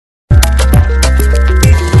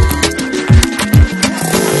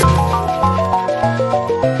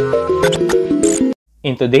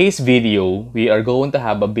In today's video, we are going to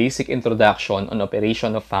have a basic introduction on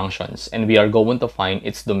operation of functions, and we are going to find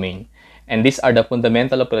its domain. And these are the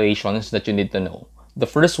fundamental operations that you need to know. The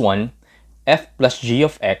first one, f plus g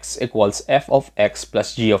of x equals f of x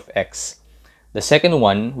plus g of x. The second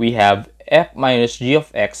one, we have f minus g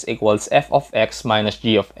of x equals f of x minus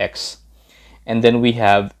g of x. And then we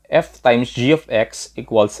have f times g of x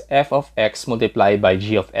equals f of x multiplied by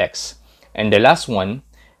g of x. And the last one,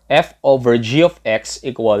 f over g of x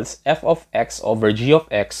equals f of x over g of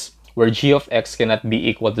x, where g of x cannot be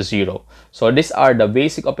equal to 0. So these are the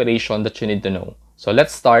basic operations that you need to know. So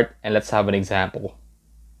let's start and let's have an example.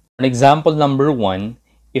 On example number 1,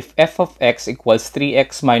 if f of x equals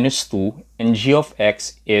 3x minus 2 and g of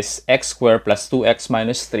x is x squared plus 2x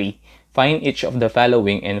minus 3, find each of the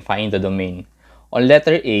following and find the domain. On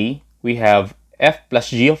letter A, we have f plus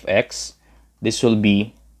g of x. This will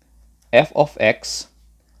be f of x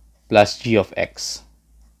plus g of x.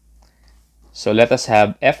 So let us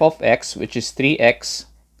have f of x, which is 3x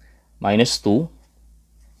minus 2,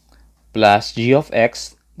 plus g of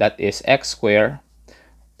x, that is x squared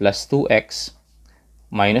plus 2x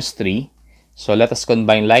minus 3. So let us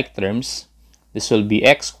combine like terms. This will be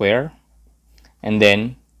x squared, and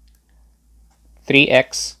then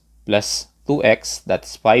 3x plus 2x,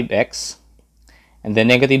 that's 5x, and then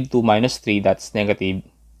negative 2 minus 3, that's negative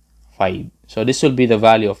 5. So this will be the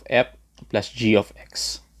value of f plus g of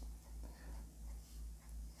x.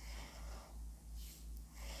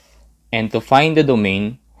 And to find the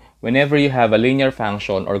domain, whenever you have a linear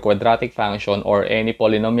function or quadratic function or any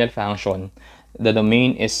polynomial function, the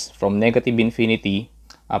domain is from negative infinity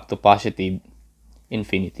up to positive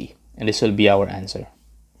infinity. And this will be our answer.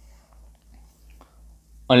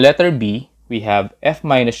 On letter B, we have f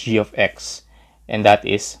minus g of x, and that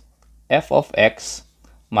is f of x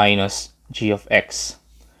minus g of x.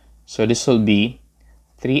 So this will be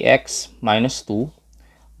 3x minus 2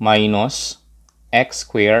 minus x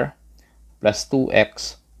squared plus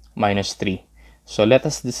 2x minus 3. So let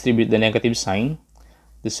us distribute the negative sign.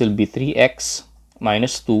 This will be 3x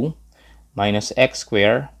minus 2 minus x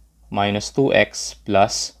squared minus 2x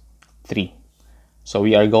plus 3. So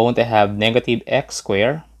we are going to have negative x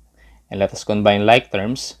squared, and let us combine like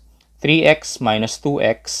terms. 3x minus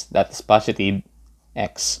 2x, that is positive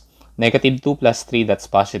x. Negative 2 plus 3, that's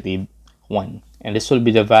positive 1. And this will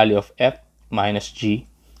be the value of f minus g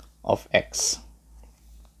of x.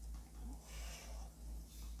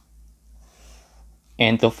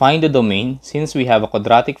 And to find the domain, since we have a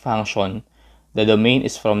quadratic function, the domain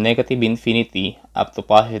is from negative infinity up to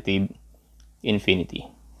positive infinity.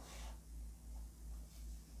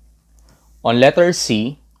 On letter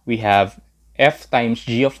C, we have f times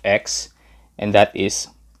g of x, and that is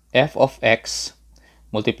f of x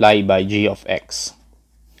multiplied by g of x.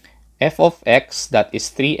 F of x, that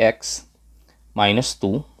is 3x minus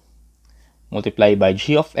 2, multiplied by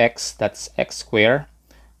g of x, that's x squared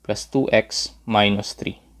plus 2x minus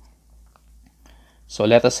 3. So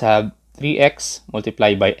let us have 3x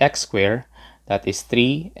multiplied by x squared, that is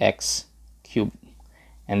 3x cubed.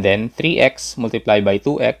 And then 3x multiplied by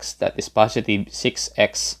 2x, that is positive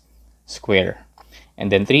 6x squared.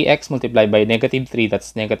 And then 3x multiplied by negative 3,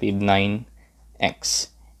 that's negative 9x.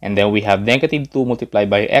 And then we have negative 2 multiplied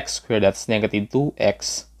by x squared, that's negative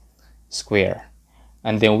 2x squared.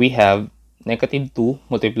 And then we have negative 2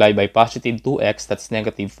 multiplied by positive 2x, that's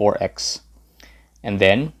negative 4x. And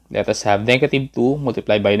then let us have negative 2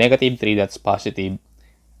 multiplied by negative 3, that's positive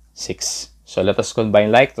 6. So let us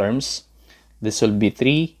combine like terms. This will be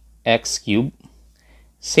 3x cubed,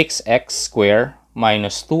 6x squared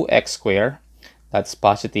minus 2x squared, that's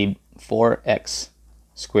positive 4x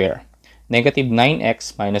squared. Negative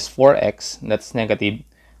 9x minus 4x, that's negative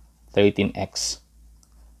 13x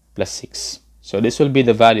plus 6. So this will be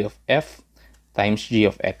the value of f times g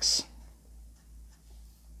of x.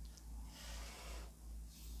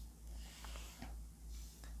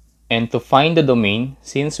 And to find the domain,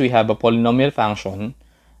 since we have a polynomial function,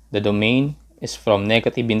 the domain is from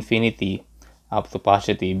negative infinity up to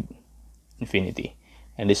positive infinity.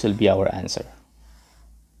 And this will be our answer.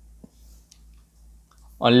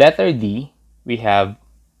 On letter D, we have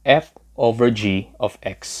f over g of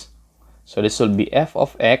x. So this will be f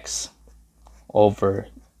of x over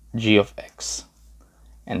g of x.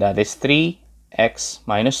 And that is 3x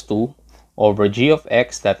minus 2 over g of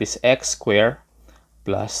x, that is x squared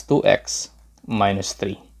plus 2x minus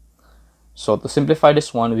 3. So to simplify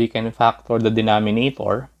this one, we can factor the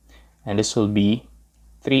denominator, and this will be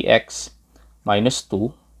 3x minus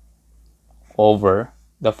 2 over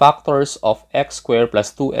the factors of x squared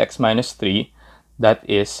plus 2x minus 3, that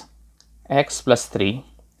is x plus 3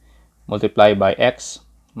 multiplied by x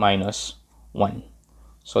minus 1.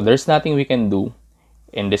 So there's nothing we can do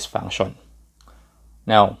in this function.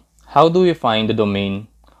 Now, how do we find the domain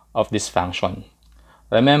of this function?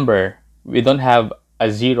 Remember, we don't have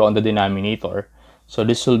a 0 on the denominator, so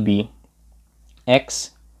this will be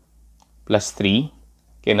x plus 3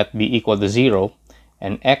 cannot be equal to 0,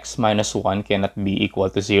 and x minus 1 cannot be equal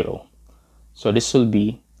to 0. So this will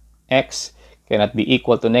be x cannot be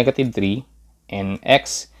equal to negative 3, and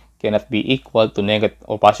x cannot be equal to negative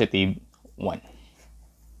or positive 1.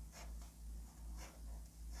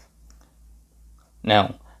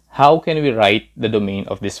 Now, how can we write the domain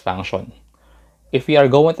of this function? If we are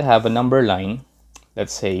going to have a number line,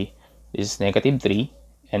 let's say this is negative 3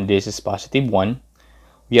 and this is positive 1,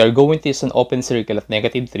 we are going to use an open circle at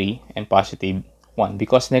negative 3 and positive 1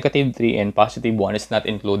 because negative 3 and positive 1 is not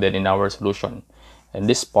included in our solution. And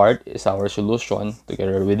this part is our solution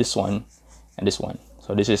together with this one and this one.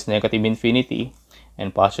 So this is negative infinity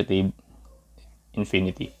and positive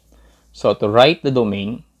infinity. So to write the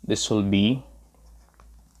domain, this will be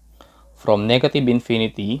from negative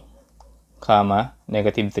infinity, comma,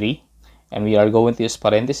 negative 3. And we are going to use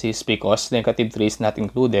parentheses because negative 3 is not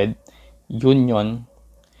included. Union,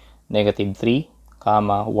 negative 3,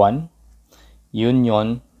 comma, 1.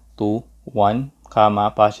 Union to 1,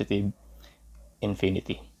 comma, positive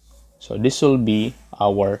infinity. So this will be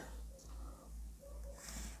our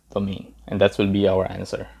domain, and that will be our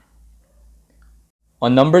answer.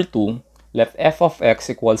 On number 2, let f of x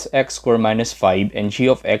equals x squared minus 5 and g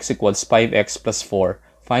of x equals 5x plus 4.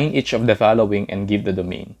 Find each of the following and give the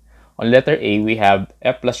domain. On letter A, we have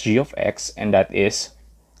f plus g of x, and that is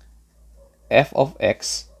f of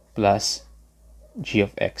x plus g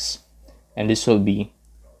of x. And this will be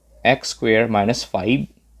x squared minus 5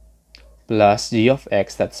 plus g of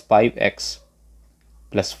x, that's 5x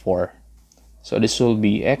plus 4. So this will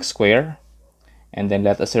be x squared, and then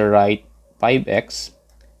let us write 5x,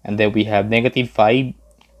 and then we have negative 5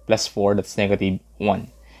 plus 4, that's negative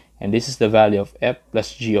 1. And this is the value of f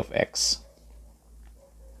plus g of x.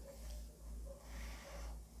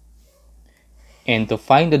 And to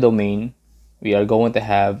find the domain, we are going to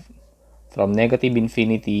have from negative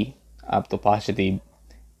infinity up to positive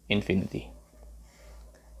infinity.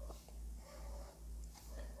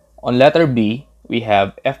 On letter B, we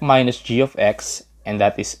have f minus g of x, and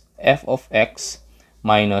that is f of x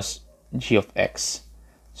minus g of x.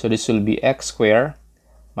 So this will be x squared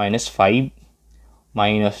minus 5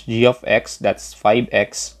 minus g of x, that's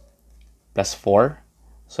 5x plus 4.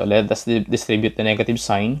 So let us distribute the negative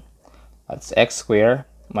sign. That's x squared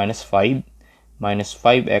minus 5 minus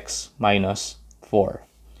 5x minus 4.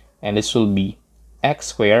 And this will be x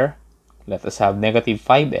squared. Let us have negative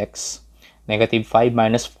 5x. Negative 5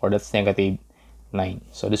 minus 4, that's negative 9.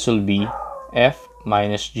 So this will be f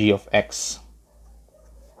minus g of x.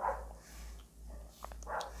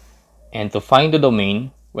 And to find the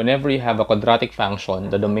domain, whenever you have a quadratic function,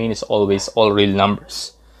 the domain is always all real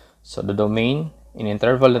numbers. So the domain in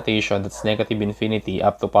interval notation, that's negative infinity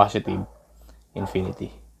up to positive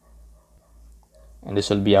infinity. And this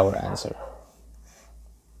will be our answer.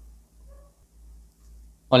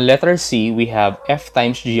 On letter C, we have f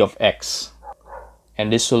times g of x.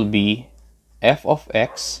 And this will be f of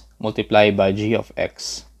x multiplied by g of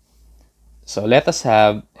x. So let us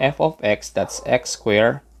have f of x, that's x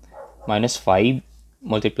squared minus 5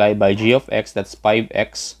 multiplied by g of x, that's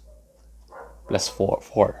 5x plus 4.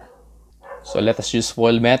 So let us use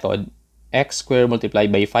FOIL method. X squared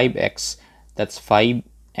multiplied by 5x, that's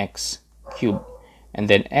 5x cubed. And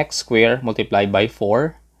then x squared multiplied by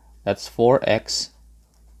 4, that's 4x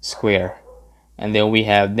squared. And then we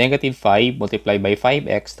have negative 5 multiplied by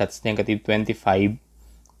 5x, that's negative 25x.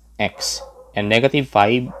 And negative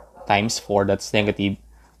 5 times 4, that's negative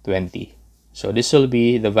 20. So this will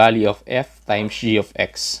be the value of f times g of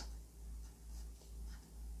x.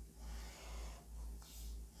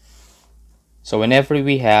 So whenever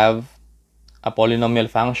we have a polynomial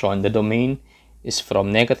function, the domain is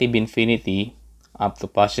from negative infinity up to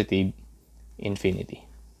positive infinity.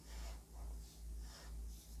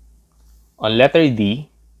 On letter D,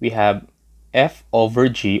 we have f over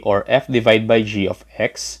g, or f divided by g of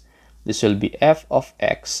x. This will be f of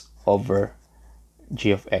x over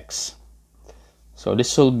g of x. So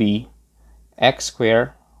this will be x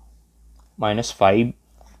squared minus 5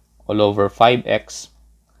 all over 5x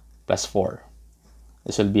plus 4.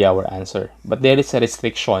 This will be our answer. But there is a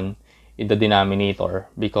restriction in the denominator,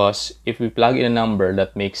 because if we plug in a number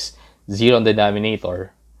that makes 0 in the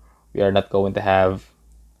denominator, we are not going to have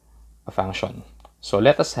a function. So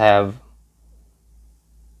let us have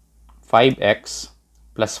 5x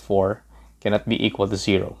plus 4 cannot be equal to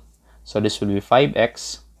 0. So this will be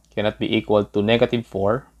 5x cannot be equal to negative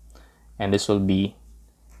 4, and this will be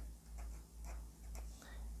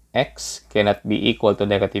x cannot be equal to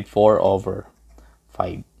negative 4 over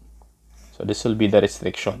 5. So this will be the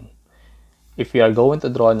restriction. If we are going to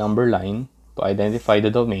draw a number line to identify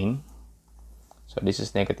the domain, so this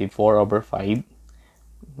is negative 4 over 5.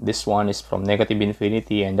 This one is from negative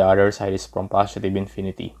infinity and the other side is from positive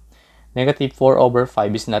infinity. Negative 4 over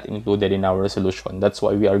 5 is not included in our solution. That's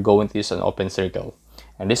why we are going to use an open circle.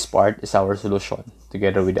 And this part is our solution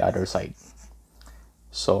together with the other side.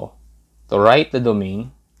 So, to write the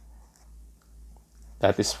domain,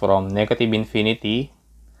 that is from negative infinity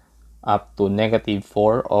up to negative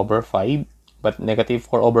 4 over 5. But negative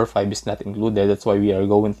 4 over 5 is not included. That's why we are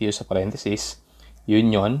going to use a parenthesis.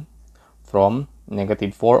 Union from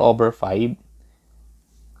negative 4 over 5,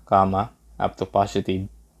 comma, up to positive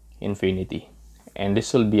infinity. And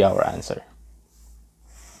this will be our answer.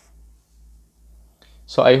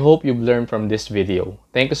 So I hope you've learned from this video.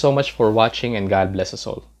 Thank you so much for watching and God bless us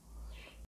all.